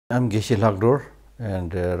I'm Geshe Lhakdor,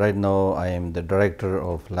 and right now I am the director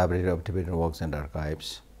of Library of Tibetan Works and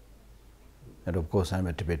Archives, and of course I am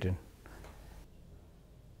a Tibetan.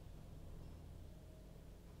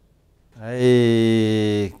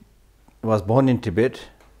 I was born in Tibet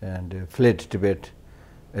and fled Tibet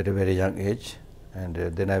at a very young age, and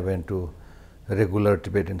then I went to a regular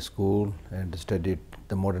Tibetan school and studied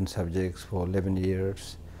the modern subjects for 11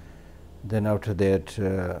 years. Then after that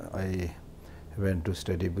I went to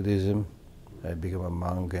study Buddhism. I became a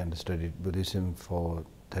monk and studied Buddhism for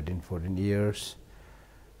 13-14 years.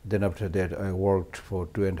 Then after that I worked for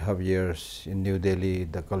 2.5 years in New Delhi,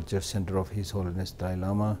 the culture center of His Holiness Dalai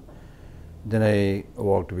Lama. Then I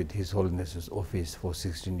worked with His Holiness's office for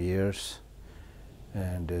 16 years.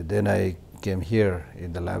 And then I came here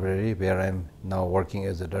in the library, where I am now working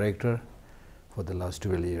as a director for the last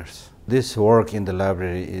 12 years. This work in the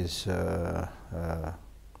library is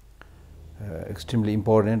extremely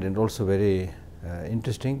important and also very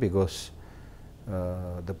interesting, because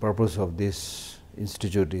the purpose of this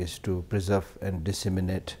institute is to preserve and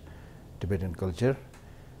disseminate Tibetan culture,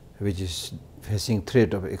 which is facing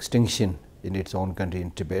threat of extinction in its own country, in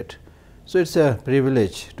Tibet. So it's a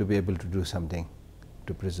privilege to be able to do something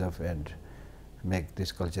to preserve and make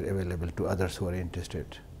this culture available to others who are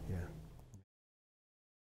interested.